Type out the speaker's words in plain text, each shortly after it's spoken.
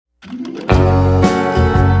Meet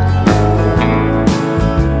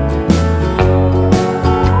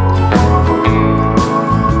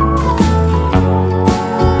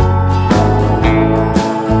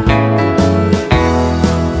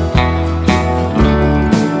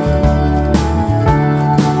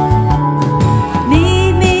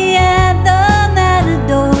me at the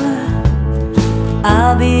Matador.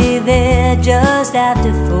 I'll be there just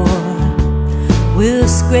after 4. We'll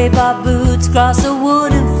scrape our boots across the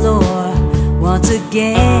wooden floor once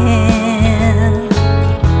again.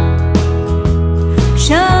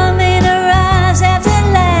 Charmaine arrives after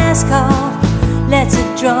last call, lets the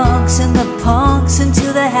drunks and the punks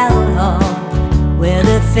into the hallowed hall, where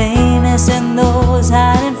the famous and those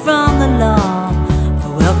hiding from the law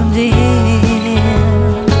are welcomed in.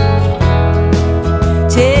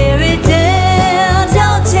 Tear it down,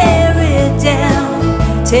 don't tear it down.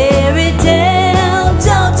 Tear it down,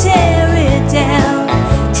 don't tear it down.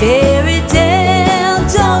 Tear it down,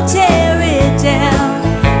 don't tear it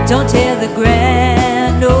down. Don't tear the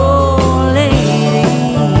grand old lady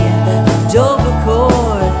of Dover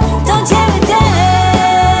Court. Don't tear it down.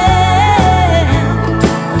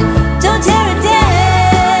 Don't tear it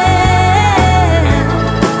down.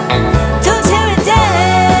 Don't tear it down.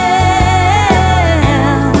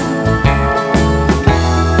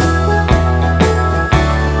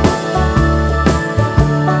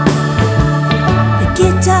 The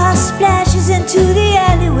guitar splashes into the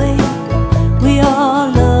alleyway. We all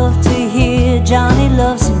love to hear Johnnie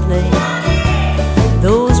Lovesin play.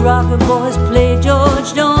 Those rocker boys play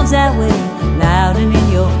George Jones that way, loud and in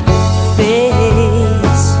your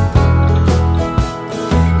face.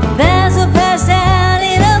 Basil passed out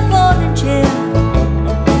in a folding chair,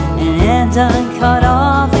 and Anton cut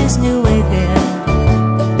off his new wave hair.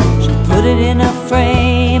 She put it in a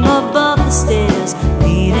frame above the stairs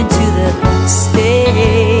leading to the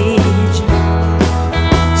stage.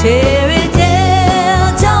 Tear it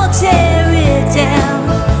down, don't tear it down.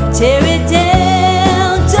 Tear it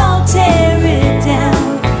down, don't tear it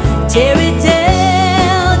down. Tear it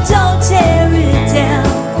down, don't tear it down.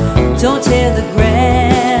 Don't tear the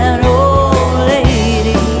grand old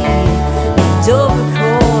lady of Dover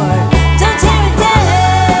Court. Don't tear it down.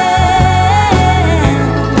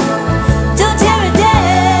 Don't tear it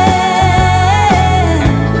down.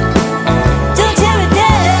 Don't tear it down.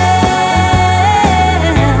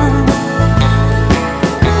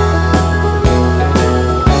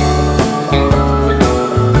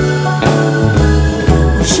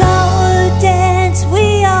 A shower dance we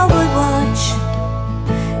all would watch,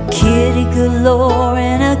 kitty galore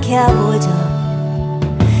in a cowboy top,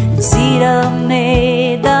 and Zeta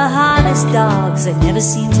made the hottest dogs that never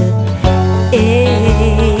seem to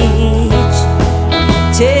age.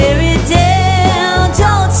 Tear it down,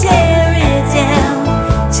 don't tear it down.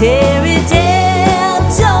 Tear it down,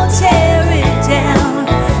 don't tear it down.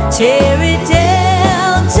 Tear it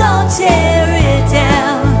down, don't tear it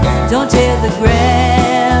down. Don't tear the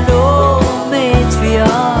grand old